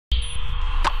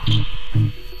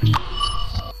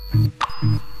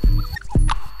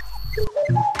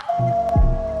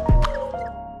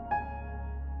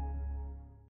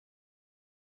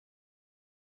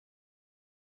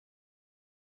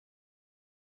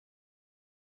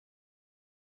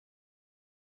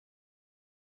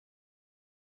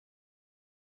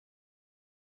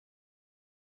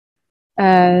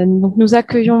Donc nous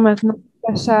accueillons maintenant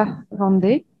Kasha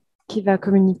Vande, qui va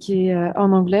communiquer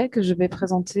en anglais, que je vais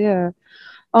présenter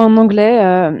en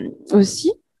anglais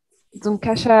aussi. Donc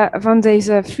Kasha Vande is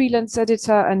a freelance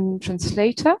editor and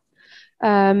translator.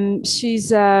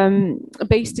 She's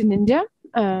based in India,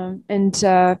 and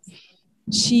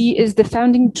she is the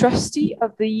founding trustee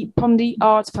of the Pondy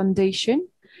Art Foundation,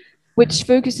 which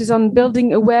focuses on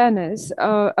building awareness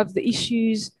of the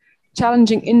issues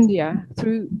challenging India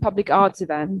through public arts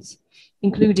events,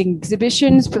 including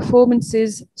exhibitions,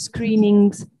 performances,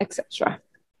 screenings, etc.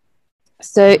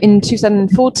 So in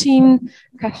 2014,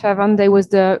 Kasha Vande was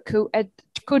the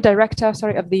co-director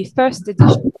of the first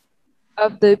edition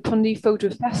of the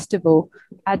PondyPHOTO Festival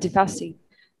at Divasi.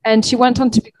 And she went on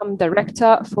to become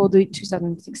director for the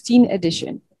 2016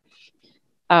 edition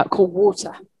called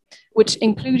Water, which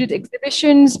included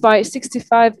exhibitions by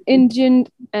 65 Indian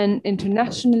and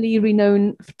internationally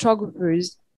renowned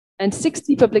photographers and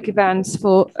 60 public events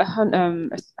for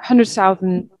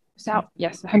 100,000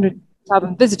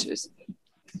 visitors.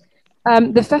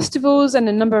 The festivals and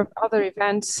a number of other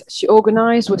events she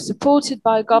organized were supported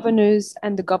by governors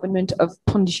and the government of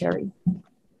Pondicherry.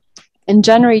 In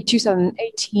January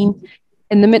 2018,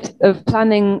 in the midst of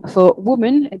planning for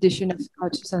Women edition of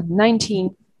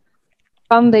 2019,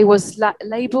 Vande was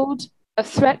labeled a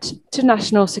threat to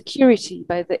national security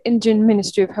by the Indian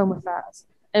Ministry of Home Affairs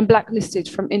and blacklisted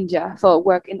from India for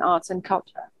work in arts and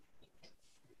culture.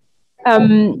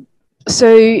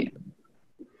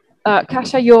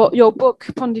 Kasha, your book,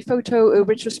 PondyPHOTO, a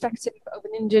retrospective of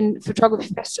an Indian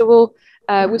photography festival,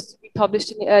 was to be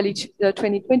published in the early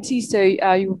 2020, so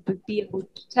you will be able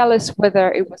to tell us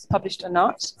whether it was published or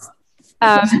not.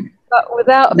 But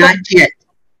without... Not yet.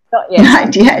 Not yet.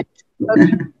 Not yet.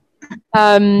 Okay.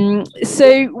 I'm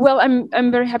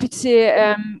very happy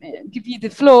to give you the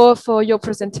floor for your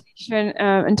presentation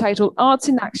entitled Arts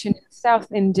in Action in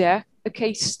South India, a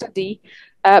case study,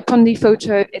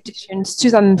 PondyPHOTO editions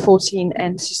 2014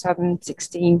 and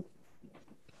 2016.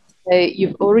 So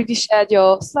you've already shared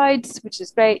your slides, which is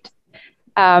great.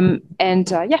 We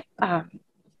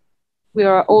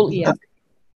are all ears.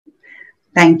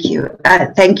 Thank you.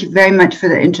 Thank you very much for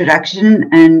the introduction,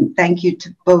 and thank you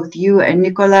to both you and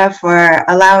Nicola for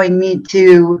allowing me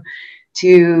to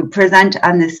present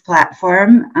on this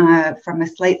platform from a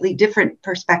slightly different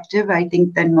perspective, I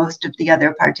think, than most of the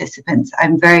other participants.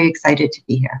 I'm very excited to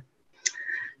be here.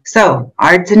 So,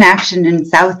 Arts in Action in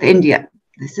South India.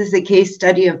 This is a case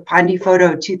study of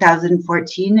PondyPHOTO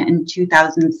 2014 and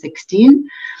 2016.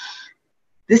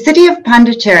 The city of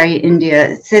Pondicherry,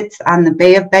 India, sits on the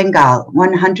Bay of Bengal,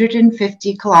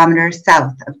 150 kilometers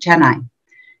south of Chennai.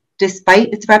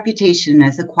 Despite its reputation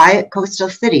as a quiet coastal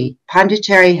city,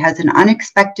 Pondicherry has an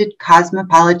unexpected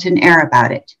cosmopolitan air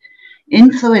about it.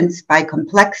 Influenced by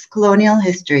complex colonial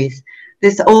histories,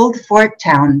 this old fort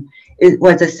town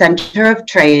was a center of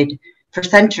trade for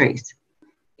centuries.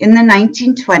 In the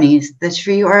 1920s, the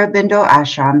Sri Aurobindo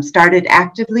Ashram started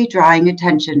actively drawing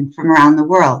attention from around the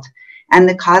world, and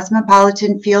the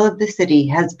cosmopolitan feel of the city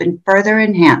has been further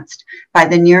enhanced by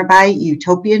the nearby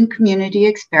utopian community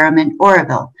experiment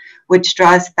Auroville, which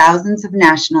draws thousands of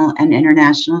national and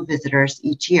international visitors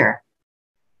each year.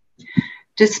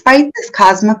 Despite this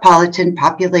cosmopolitan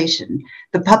population,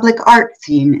 the public art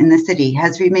scene in the city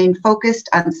has remained focused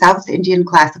on South Indian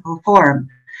classical form,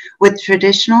 with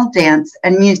traditional dance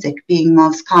and music being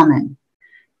most common.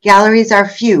 Galleries are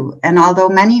few, and although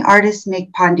many artists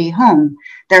make Pondy home,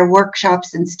 their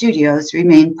workshops and studios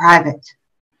remain private.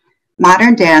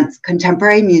 Modern dance,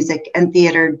 contemporary music, and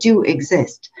theater do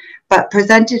exist, but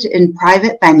presented in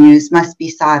private venues must be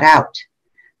sought out.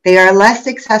 They are less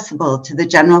accessible to the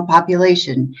general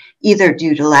population, either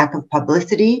due to lack of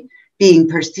publicity, being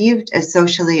perceived as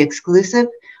socially exclusive,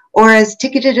 or as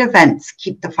ticketed events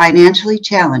keep the financially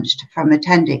challenged from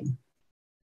attending.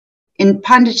 In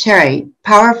Pondicherry,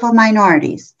 powerful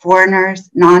minorities, foreigners,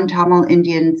 non-Tamil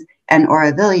Indians, and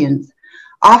Aurovillians,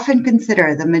 often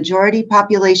consider the majority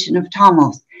population of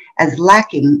Tamils as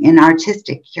lacking in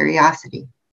artistic curiosity.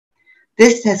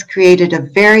 This has created a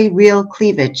very real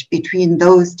cleavage between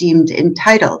those deemed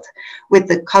entitled with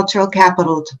the cultural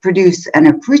capital to produce and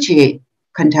appreciate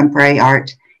contemporary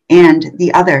art and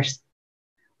the others.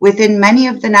 Within many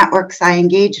of the networks I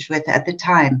engaged with at the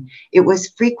time, it was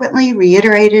frequently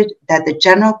reiterated that the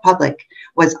general public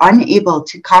was unable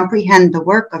to comprehend the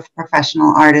work of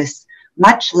professional artists,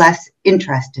 much less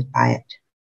interested by it.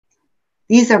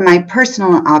 These are my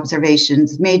personal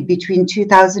observations made between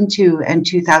 2002 and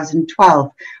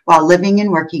 2012 while living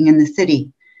and working in the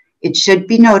city. It should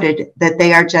be noted that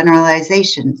they are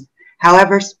generalizations.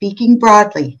 However, speaking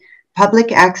broadly,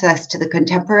 public access to the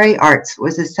contemporary arts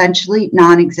was essentially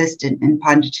non-existent in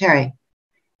Pondicherry.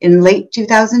 In late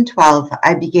 2012,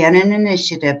 I began an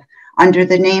initiative under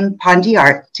the name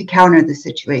PondyArt to counter the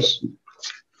situation.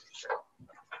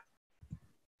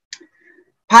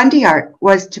 PondyArt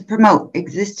was to promote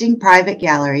existing private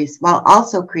galleries while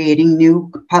also creating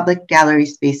new public gallery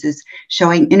spaces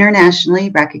showing internationally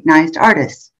recognized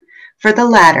artists. For the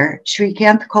latter,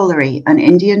 Srikanth Kolari, an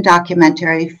Indian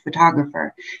documentary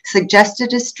photographer,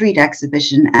 suggested a street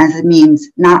exhibition as a means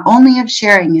not only of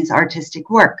sharing his artistic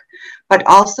work, but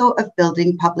also of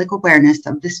building public awareness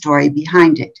of the story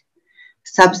behind it.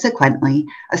 Subsequently,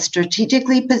 a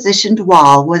strategically positioned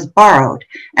wall was borrowed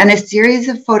and a series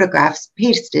of photographs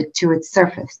pasted to its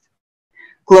surface.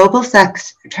 Global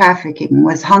sex trafficking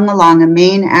was hung along a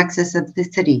main axis of the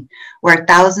city, where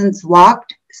thousands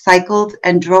walked, cycled,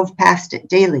 and drove past it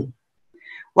daily.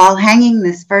 While hanging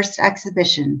this first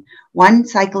exhibition, one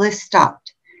cyclist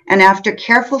stopped and, after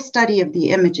careful study of the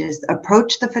images,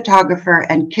 approached the photographer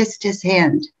and kissed his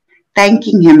hand,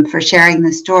 thanking him for sharing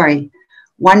the story,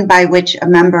 one by which a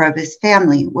member of his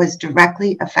family was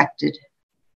directly affected.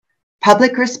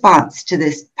 Public response to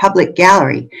this public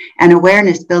gallery and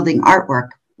awareness-building artwork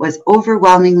was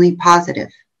overwhelmingly positive.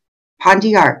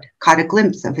 PondyArt caught a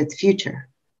glimpse of its future.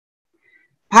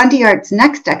 PondyArt's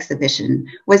next exhibition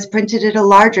was printed at a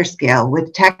larger scale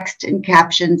with text and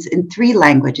captions in 3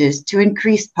 languages to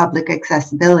increase public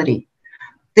accessibility.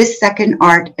 This second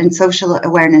art and social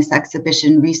awareness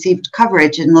exhibition received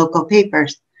coverage in local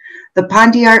papers. The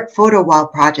PondyArt Photo Wall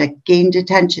project gained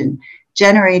attention,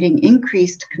 generating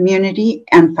increased community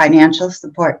and financial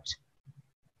support.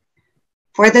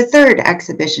 For the third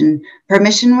exhibition,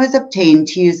 permission was obtained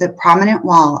to use a prominent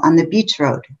wall on the beach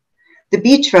road. The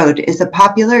beach road is a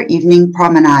popular evening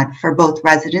promenade for both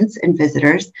residents and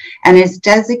visitors and is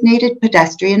designated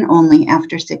pedestrian only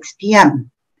after 6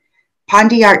 p.m.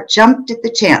 PondyArt jumped at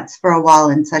the chance for a wall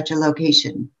in such a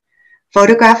location.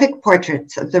 Photographic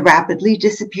portraits of the rapidly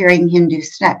disappearing Hindu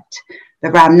sect, the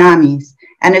Ramnamis,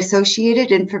 and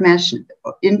associated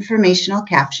informational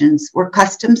captions were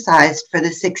custom-sized for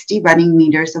the 60 running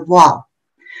meters of wall.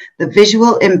 The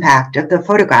visual impact of the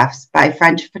photographs by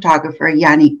French photographer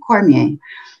Yannick Cormier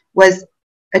was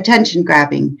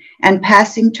attention-grabbing, and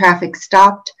passing traffic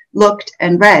stopped, looked,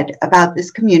 and read about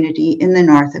this community in the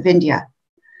north of India.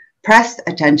 Press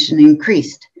attention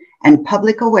increased, and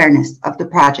public awareness of the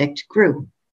project grew.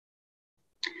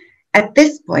 At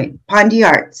this point,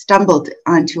 PondyArt stumbled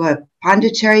onto a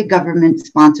Pondicherry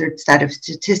government-sponsored set of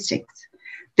statistics.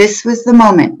 This was the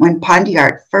moment when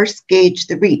PondyArt first gauged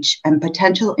the reach and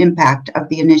potential impact of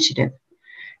the initiative.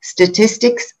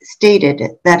 Statistics stated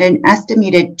that an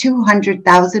estimated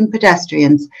 200,000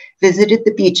 pedestrians visited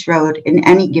the beach road in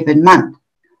any given month.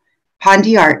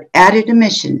 PondyArt added a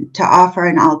mission to offer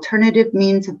an alternative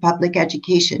means of public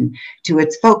education to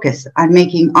its focus on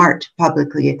making art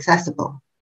publicly accessible.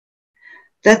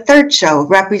 The third show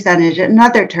represented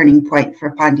another turning point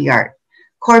for PondyArt.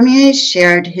 Cormier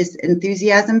shared his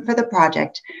enthusiasm for the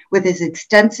project with his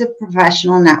extensive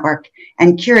professional network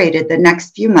and curated the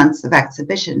next few months of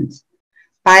exhibitions.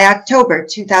 By October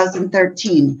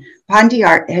 2013,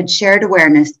 PondyArt had shared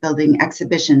awareness-building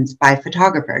exhibitions by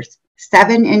photographers,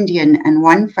 7 Indian and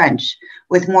 1 French,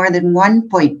 with more than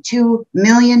 1.2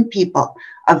 million people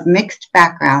of mixed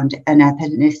background and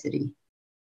ethnicity.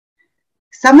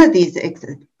 Some of these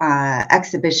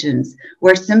exhibitions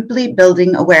were simply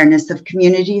building awareness of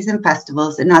communities and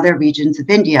festivals in other regions of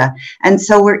India, and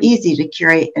so were easy to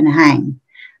curate and hang.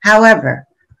 However,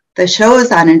 the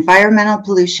shows on environmental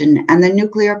pollution and the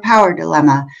nuclear power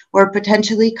dilemma were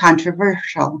potentially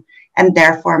controversial and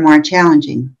therefore more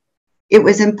challenging. It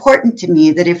was important to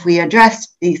me that if we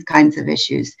addressed these kinds of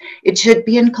issues, it should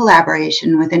be in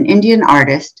collaboration with an Indian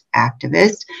artist,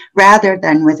 activist, rather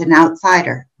than with an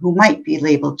outsider who might be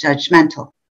labeled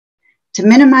judgmental. To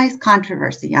minimize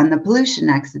controversy on the pollution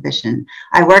exhibition,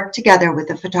 I worked together with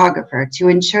a photographer to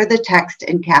ensure the text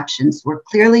and captions were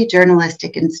clearly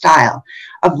journalistic in style,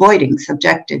 avoiding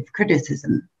subjective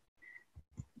criticism.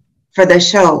 For the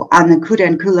show on the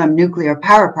Kudankulam nuclear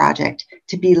power project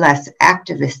to be less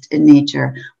activist in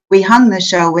nature, we hung the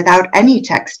show without any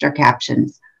text or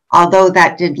captions, although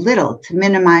that did little to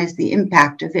minimize the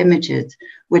impact of images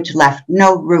which left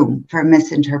no room for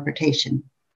misinterpretation.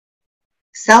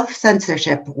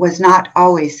 Self-censorship was not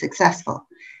always successful.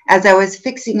 As I was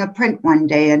fixing a print one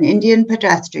day, an Indian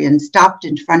pedestrian stopped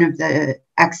in front of the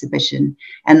exhibition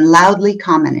and loudly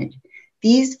commented,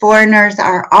 "These foreigners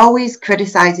are always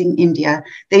criticizing India.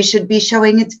 They should be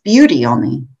showing its beauty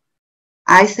only."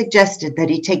 I suggested that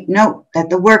he take note that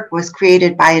the work was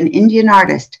created by an Indian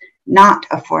artist, not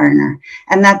a foreigner,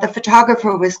 and that the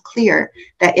photographer was clear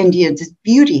that India's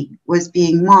beauty was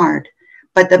being marred,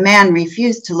 but the man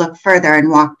refused to look further and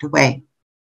walked away.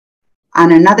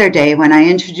 On another day, when I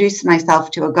introduced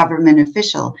myself to a government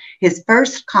official, his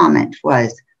first comment was,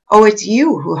 "Oh, it's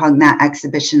you who hung that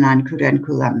exhibition on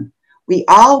Kudankulam." We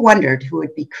all wondered who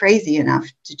would be crazy enough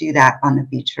to do that on the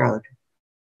beach road.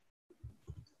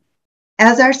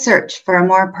 As our search for a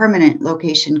more permanent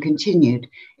location continued,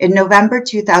 in November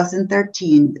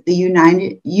 2013,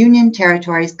 the Union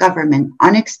Territories government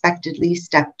unexpectedly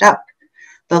stepped up.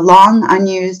 The long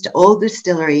unused old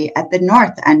distillery at the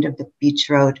north end of the beach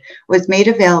road was made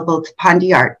available to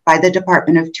Pondi Art by the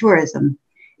Department of Tourism.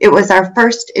 It was our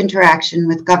first interaction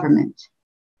with government.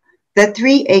 The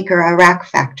 3-acre Iraq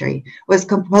factory was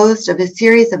composed of a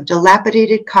series of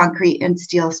dilapidated concrete and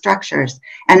steel structures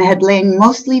and had lain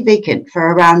mostly vacant for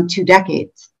around 2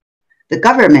 decades. The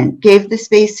government gave the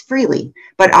space freely,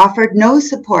 but offered no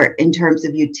support in terms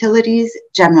of utilities,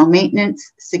 general maintenance,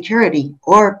 security,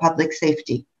 or public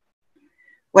safety.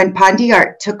 When Pondi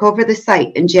Art took over the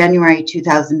site in January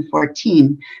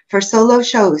 2014, for solo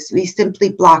shows, we simply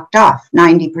blocked off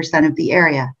 90% of the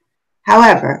area.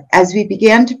 However, as we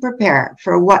began to prepare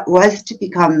for what was to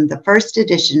become the first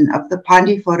edition of the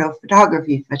PondyPHOTO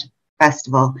Photography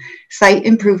Festival, site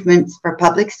improvements for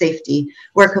public safety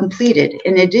were completed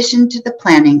in addition to the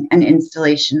planning and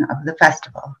installation of the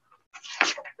festival.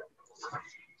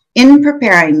 In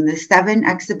preparing the 7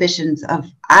 exhibitions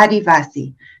of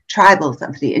Adivasi, tribals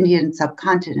of the Indian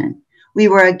subcontinent, we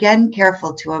were again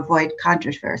careful to avoid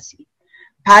controversy.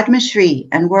 Padma Shri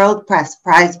and World Press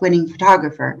Prize-winning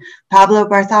photographer Pablo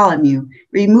Bartholomew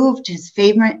removed his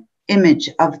favorite image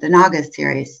of the Naga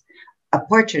series, a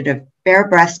portrait of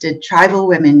bare-breasted tribal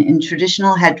women in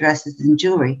traditional headdresses and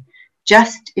jewelry,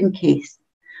 just in case.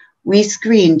 We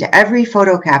screened every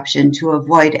photo caption to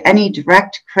avoid any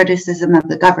direct criticism of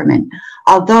the government,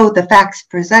 although the facts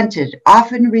presented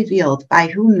often revealed by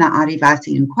whom the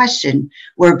Adivasi in question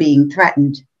were being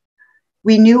threatened.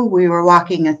 We knew we were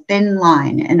walking a thin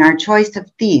line in our choice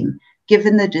of theme,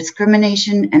 given the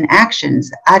discrimination and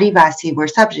actions Adivasi were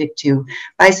subject to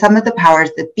by some of the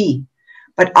powers that be,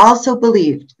 but also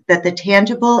believed that the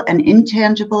tangible and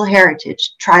intangible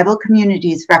heritage tribal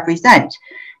communities represent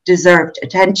deserved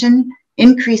attention,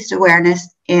 increased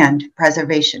awareness, and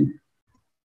preservation.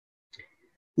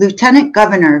 Lieutenant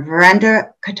Governor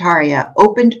Virendra Kataria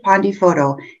opened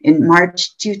PondyPHOTO in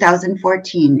March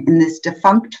 2014 in this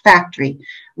defunct factory,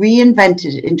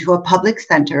 reinvented into a public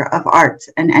center of arts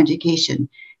and education,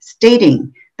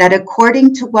 stating that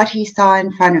according to what he saw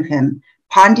in front of him,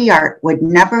 Pondi Art would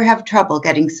never have trouble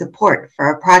getting support for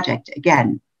a project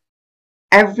again.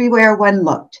 Everywhere one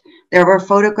looked, there were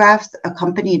photographs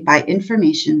accompanied by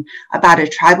information about a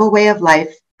tribal way of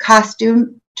life,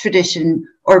 costume, tradition,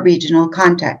 or regional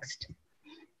context.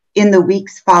 In the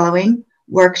weeks following,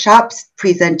 workshops,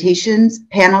 presentations,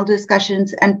 panel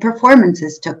discussions, and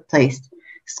performances took place.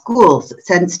 Schools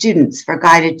sent students for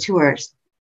guided tours.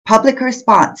 Public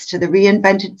response to the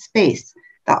reinvented space,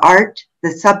 the art,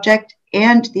 the subject,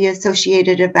 and the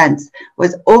associated events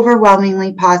was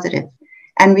overwhelmingly positive,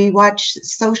 and we watched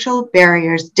social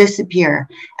barriers disappear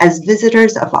as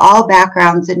visitors of all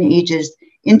backgrounds and ages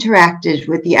interacted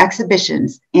with the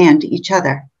exhibitions and each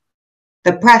other.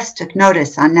 The press took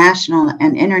notice on national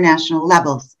and international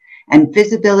levels, and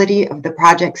visibility of the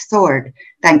project soared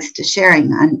thanks to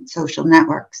sharing on social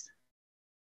networks.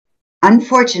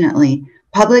 Unfortunately,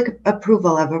 public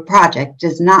approval of a project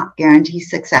does not guarantee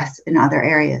success in other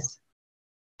areas.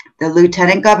 The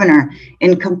Lieutenant Governor,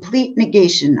 in complete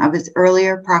negation of his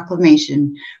earlier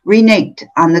proclamation, reneged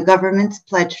on the government's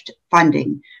pledged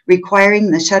funding, requiring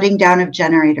the shutting down of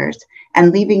generators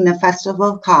and leaving the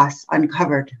festival costs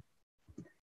uncovered.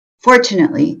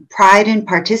 Fortunately, pride in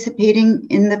participating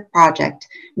in the project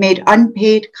made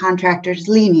unpaid contractors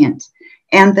lenient,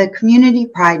 and the community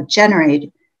pride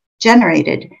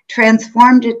generated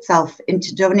transformed itself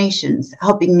into donations,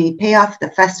 helping me pay off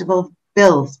the festival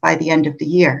bills by the end of the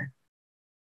year.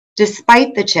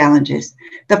 Despite the challenges,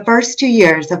 the first 2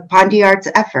 years of Pondi Art's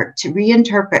effort to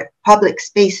reinterpret public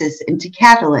spaces into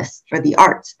catalysts for the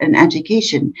arts and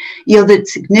education yielded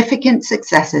significant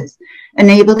successes,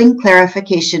 enabling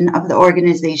clarification of the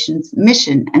organization's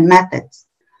mission and methods.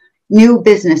 New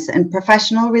business and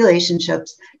professional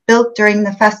relationships built during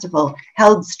the festival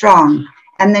held strong,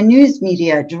 and the news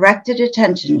media directed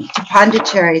attention to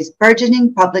Pondicherry's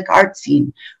burgeoning public art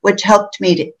scene, which helped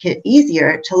make it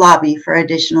easier to lobby for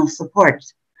additional support.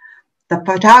 The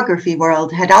photography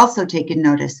world had also taken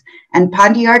notice, and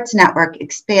Pondi Art's network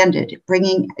expanded,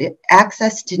 bringing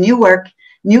access to new work,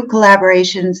 new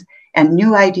collaborations, and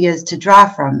new ideas to draw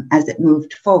from as it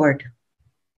moved forward.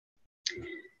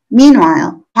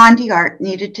 Meanwhile, Pondi Art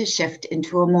needed to shift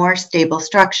into a more stable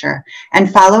structure, and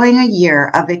following a year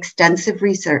of extensive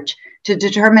research to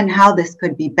determine how this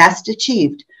could be best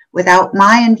achieved without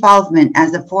my involvement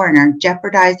as a foreigner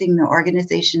jeopardizing the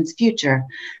organization's future,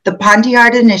 the Pondi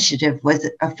Art Initiative was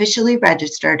officially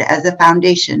registered as a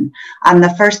foundation on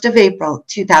the 1st of April,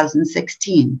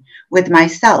 2016, with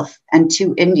myself and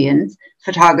 2 Indians,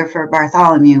 photographer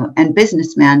Bartholomew and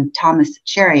businessman Thomas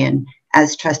Cherian,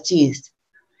 as trustees.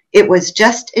 It was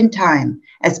just in time,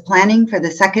 as planning for the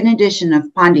second edition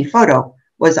of PondyPHOTO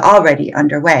was already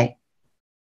underway.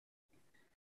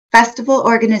 Festival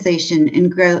organization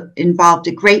involved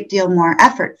a great deal more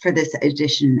effort for this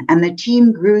edition, and the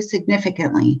team grew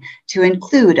significantly to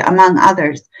include, among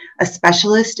others, a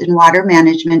specialist in water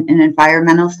management and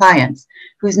environmental science,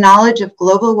 whose knowledge of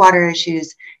global water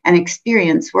issues and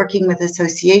experience working with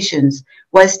associations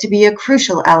was to be a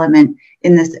crucial element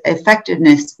in the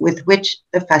effectiveness with which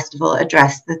the festival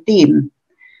addressed the theme.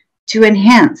 To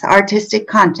enhance artistic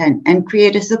content and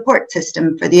create a support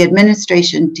system for the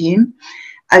administration team,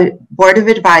 a board of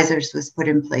advisors was put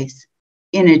in place.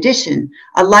 In addition,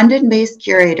 a London-based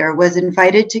curator was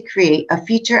invited to create a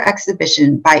feature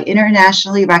exhibition by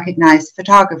internationally recognized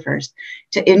photographers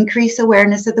to increase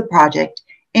awareness of the project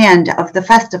and of the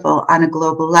festival on a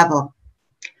global level.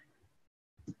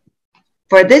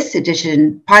 For this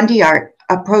edition, Pondi Art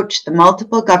approached the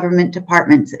multiple government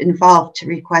departments involved to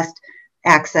request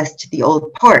access to the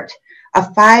Old Port, a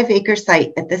 5-acre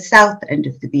site at the south end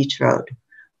of the beach road.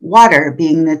 Water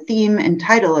being the theme and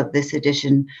title of this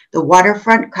edition, the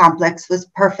waterfront complex was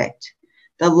perfect.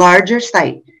 The larger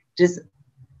site,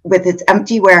 with its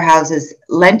empty warehouses,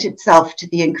 lent itself to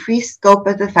the increased scope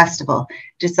of the festival,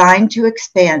 designed to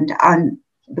expand on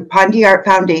the Pondi Art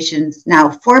Foundation's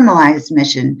now formalized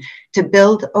mission to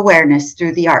build awareness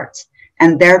through the arts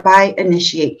and thereby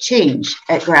initiate change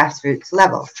at grassroots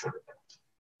levels.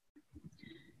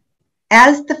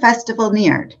 As the festival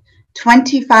neared,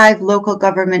 25 local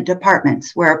government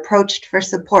departments were approached for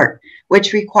support,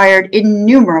 which required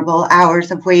innumerable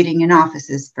hours of waiting in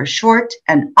offices for short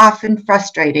and often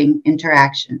frustrating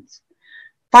interactions.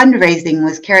 Fundraising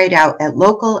was carried out at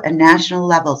local and national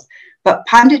levels, but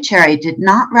Pondicherry did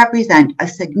not represent a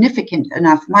significant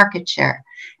enough market share,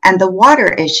 and the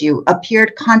water issue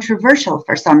appeared controversial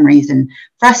for some reason,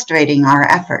 frustrating our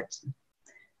efforts.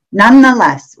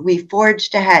 Nonetheless, we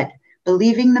forged ahead,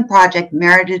 believing the project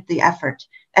merited the effort,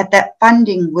 and that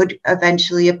funding would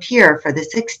eventually appear for the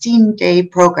 16-day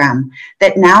program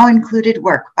that now included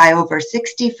work by over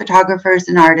 60 photographers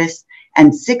and artists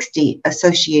and 60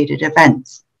 associated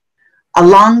events.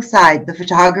 Alongside the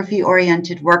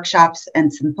photography-oriented workshops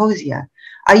and symposia,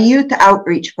 a youth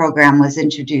outreach program was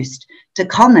introduced to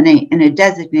culminate in a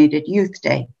designated Youth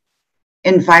Day.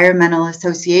 Environmental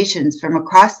associations from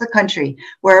across the country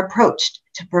were approached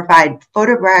to provide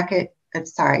photographic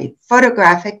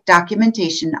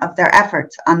documentation of their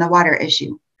efforts on the water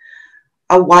issue.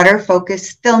 A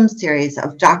water-focused film series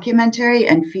of documentary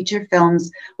and feature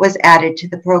films was added to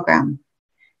the program.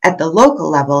 At the local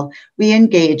level, we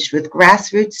engaged with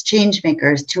grassroots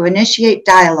changemakers to initiate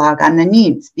dialogue on the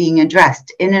needs being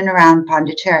addressed in and around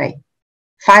Pondicherry.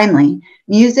 Finally,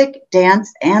 music,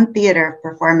 dance, and theater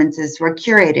performances were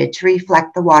curated to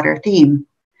reflect the water theme.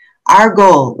 Our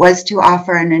goal was to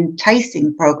offer an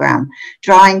enticing program,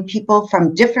 drawing people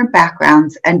from different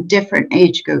backgrounds and different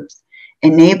age groups,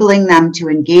 enabling them to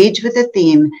engage with the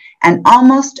theme and,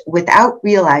 almost without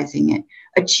realizing it,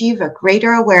 achieve a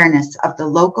greater awareness of the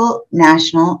local,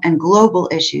 national, and global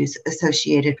issues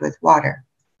associated with water.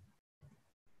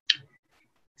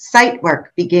 Site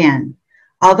work began.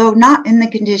 Although not in the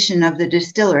condition of the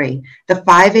distillery, the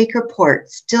 5-acre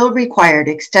port still required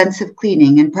extensive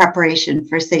cleaning in preparation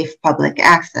for safe public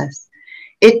access.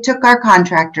 It took our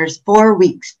contractors 4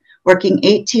 weeks, working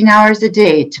 18 hours a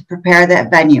day to prepare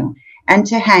that venue and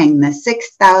to hang the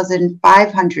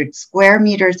 6,500 square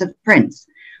meters of prints,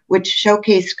 which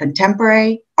showcased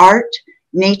contemporary, art,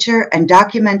 nature, and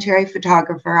documentary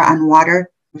photography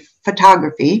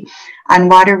on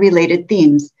water-related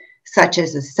themes, such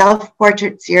as a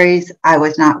self-portrait series, I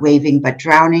Was Not Waving But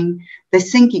Drowning, the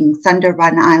sinking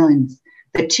Sundarban Islands,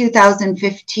 the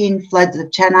 2015 floods of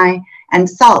Chennai, and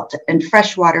salt and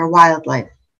freshwater wildlife.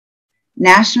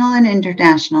 National and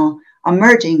international,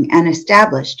 emerging and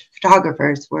established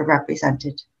photographers were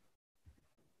represented.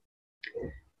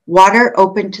 Water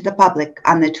opened to the public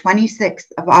on the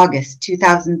 26th of August,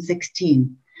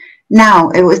 2016. Now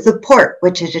it was the port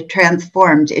which had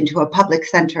transformed into a public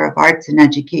center of arts and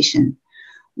education.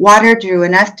 Water drew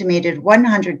an estimated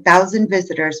 100,000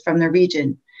 visitors from the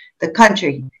region, the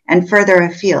country, and further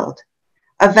afield.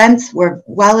 Events were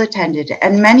well attended,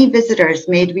 and many visitors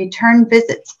made return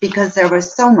visits because there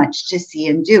was so much to see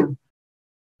and do.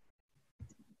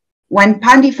 When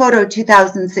PondyPHOTO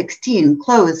 2016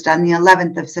 closed on the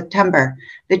 11th of September,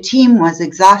 the team was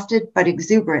exhausted but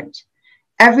exuberant.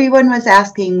 Everyone was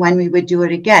asking when we would do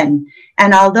it again,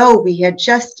 and although we had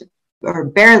just or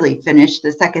barely finished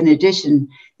the second edition,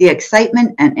 the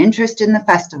excitement and interest in the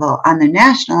festival on the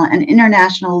national and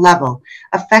international level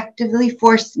effectively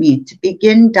forced me to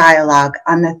begin dialogue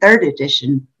on the third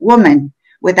edition, Woman,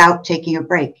 without taking a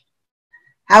break.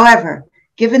 However,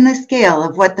 given the scale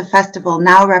of what the festival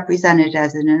now represented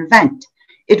as an event,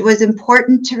 it was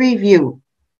important to review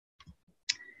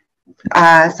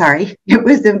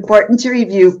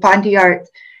Pondy Art's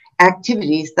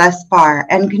activities thus far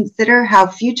and consider how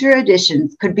future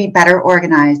editions could be better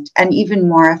organized and even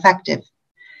more effective.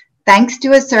 Thanks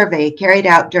to a survey carried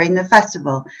out during the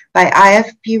festival by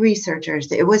IFP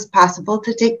researchers, it was possible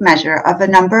to take measure of a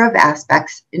number of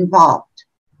aspects involved.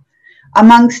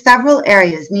 Among several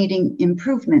areas needing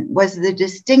improvement was the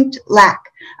distinct lack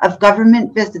of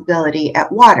government visibility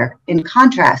at water in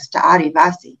contrast to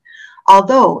Adivasi,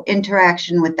 although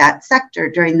interaction with that sector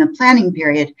during the planning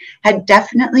period had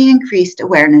definitely increased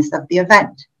awareness of the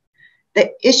event.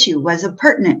 The issue was a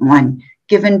pertinent one,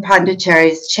 given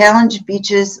Pondicherry's challenged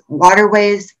beaches,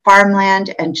 waterways,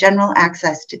 farmland, and general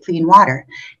access to clean water,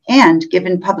 and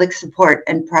given public support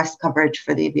and press coverage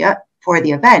for the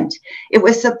event, it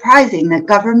was surprising that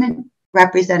government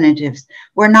representatives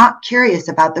were not curious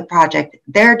about the project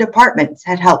their departments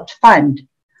had helped fund.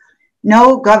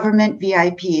 No government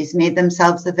VIPs made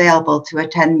themselves available to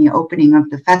attend the opening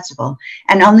of the festival,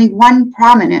 and only one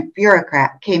prominent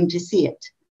bureaucrat came to see it.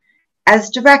 As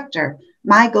director,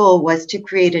 my goal was to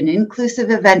create an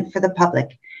inclusive event for the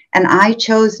public, and I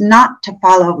chose not to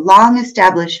follow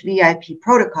long-established VIP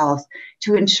protocols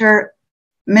to ensure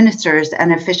ministers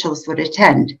and officials would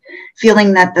attend,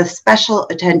 feeling that the special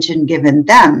attention given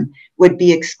them would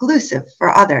be exclusive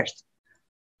for others.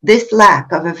 This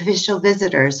lack of official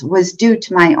visitors was due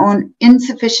to my own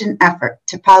insufficient effort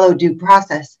to follow due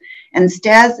process and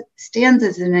stands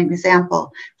as an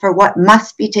example for what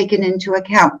must be taken into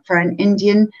account for an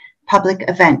Indian public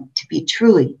event to be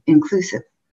truly inclusive.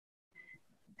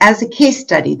 As a case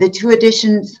study, the two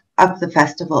editions of the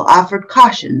festival offered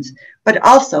cautions, but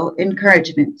also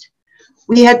encouragement.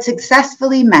 We had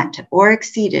successfully met or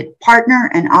exceeded partner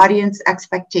and audience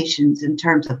expectations in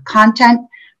terms of content,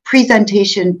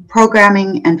 presentation,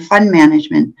 programming, and fund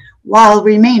management, while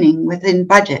remaining within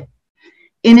budget.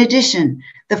 In addition,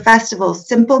 the festival's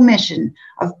simple mission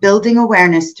of building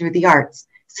awareness through the arts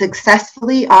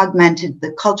successfully augmented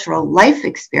the cultural life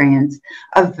experience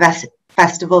of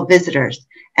festival visitors,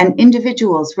 and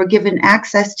individuals were given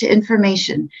access to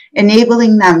information,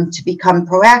 enabling them to become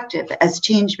proactive as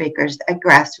change makers at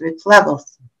grassroots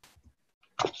levels.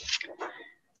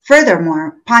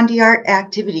 Furthermore, Pondy Art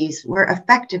activities were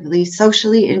effectively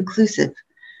socially inclusive,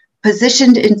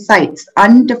 positioned in sites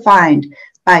undefined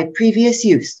by previous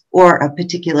use or a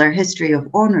particular history of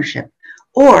ownership,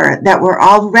 or that were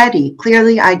already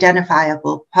clearly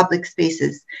identifiable public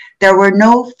spaces. There were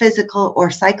no physical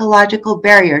or psychological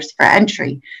barriers for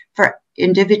entry for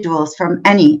individuals from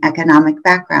any economic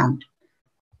background.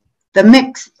 The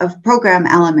mix of program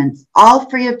elements, all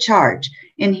free of charge,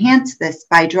 enhanced this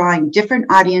by drawing different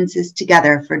audiences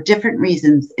together for different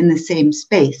reasons in the same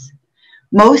space.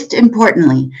 Most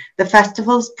importantly, the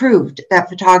festivals proved that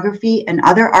photography and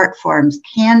other art forms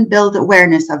can build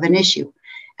awareness of an issue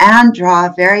and draw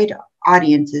varied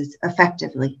audiences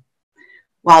effectively.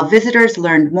 While visitors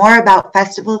learned more about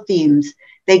festival themes,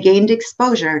 they gained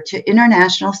exposure to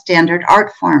international standard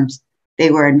art forms.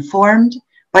 They were informed,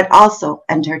 but also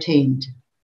entertained.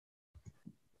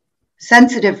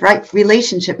 Sensitive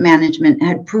relationship management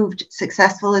had proved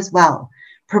successful as well.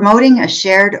 Promoting a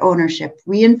shared ownership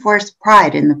reinforced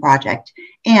pride in the project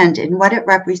and in what it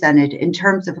represented in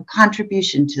terms of a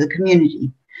contribution to the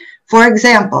community. For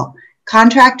example,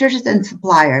 contractors and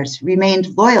suppliers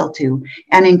remained loyal to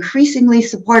and increasingly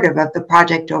supportive of the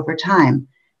project over time,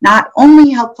 not only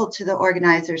helpful to the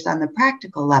organizers on the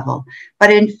practical level,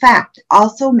 but in fact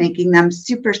also making them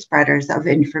super spreaders of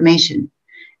information.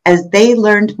 As they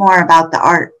learned more about the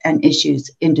art and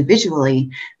issues individually,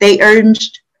 they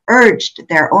urged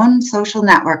their own social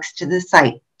networks to the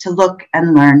site to look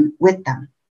and learn with them.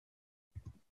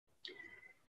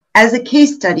 As a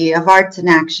case study of arts in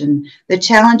action, the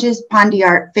challenges Pondi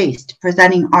art faced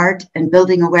presenting art and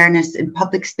building awareness in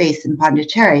public space in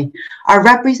Pondicherry are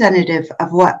representative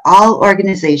of what all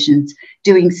organizations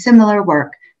doing similar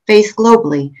work face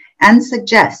globally, and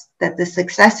suggest that the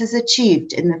successes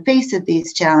achieved in the face of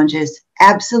these challenges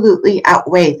absolutely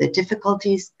outweigh the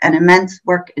difficulties and immense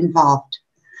work involved.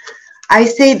 I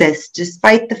say this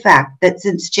despite the fact that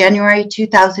since January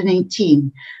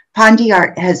 2018, Pondi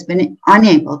art has been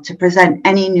unable to present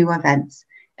any new events,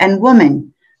 and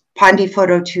Woman,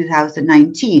 PondyPHOTO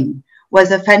 2019,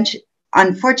 was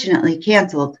unfortunately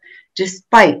canceled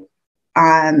despite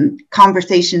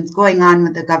conversations going on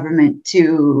with the government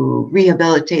to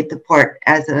rehabilitate the port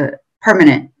as a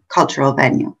permanent cultural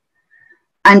venue.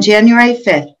 On January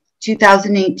 5th,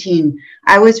 2018,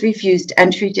 I was refused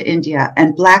entry to India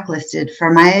and blacklisted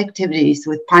for my activities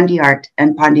with Pondi art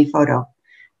and PondyPHOTO.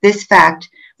 This fact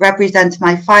represents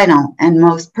my final and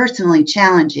most personally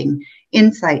challenging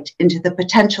insight into the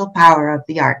potential power of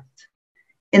the arts.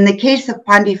 In the case of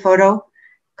PondyPHOTO,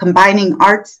 combining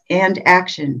arts and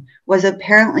action was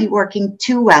apparently working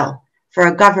too well for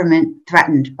a government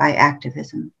threatened by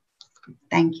activism.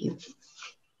 Thank you.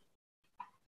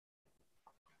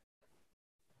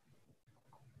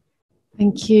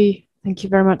 Thank you. Thank you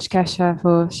very much, Kasha,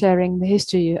 for sharing the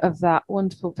history of that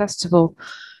wonderful festival.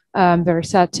 I'm very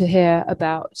sad to hear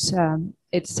about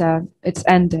its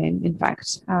ending, in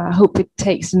fact. I hope it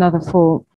takes another form